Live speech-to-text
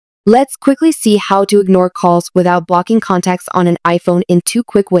Let's quickly see how to ignore calls without blocking contacts on an iPhone in 2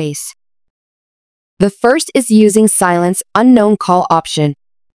 quick ways. The first is using Silence Unknown Call option.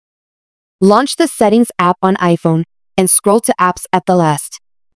 Launch the Settings app on iPhone and scroll to Apps at the last.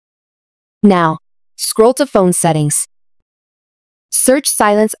 Now, scroll to Phone Settings. Search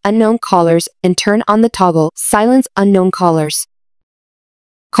Silence Unknown Callers and turn on the toggle Silence Unknown Callers.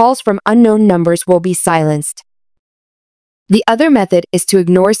 Calls from unknown numbers will be silenced. The other method is to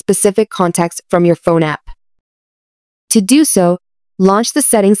ignore specific contacts from your phone app. To do so, launch the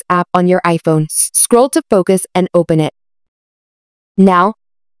Settings app on your iPhone, scroll to Focus and open it. Now,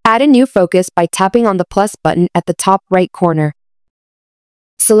 add a new focus by tapping on the plus button at the top right corner.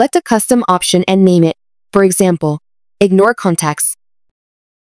 Select a custom option and name it, for example, Ignore Contacts.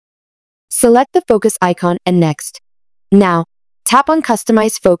 Select the focus icon and next. Now, tap on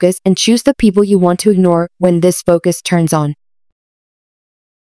Customize Focus and choose the people you want to ignore when this focus turns on.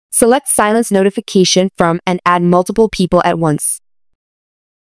 Select Silence Notification from and add multiple people at once.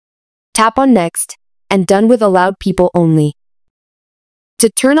 Tap on Next, and Done with Allowed People Only. To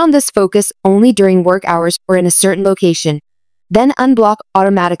turn on this focus only during work hours or in a certain location, then unblock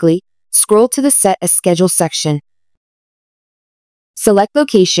automatically, scroll to the Set as Schedule section. Select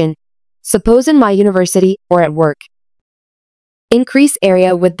Location, suppose in my university or at work. Increase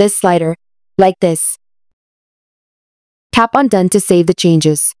area with this slider, like this. Tap on Done to save the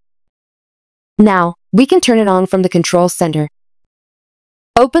changes. Now, we can turn it on from the Control Center.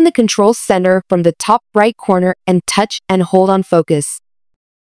 Open the Control Center from the top right corner and touch and hold on Focus.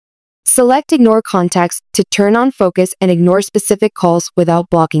 Select Ignore Contacts to turn on focus and ignore specific calls without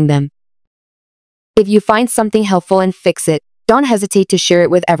blocking them. If you find something helpful and fix it, don't hesitate to share it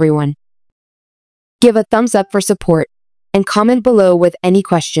with everyone. Give a thumbs up for support and comment below with any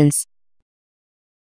questions.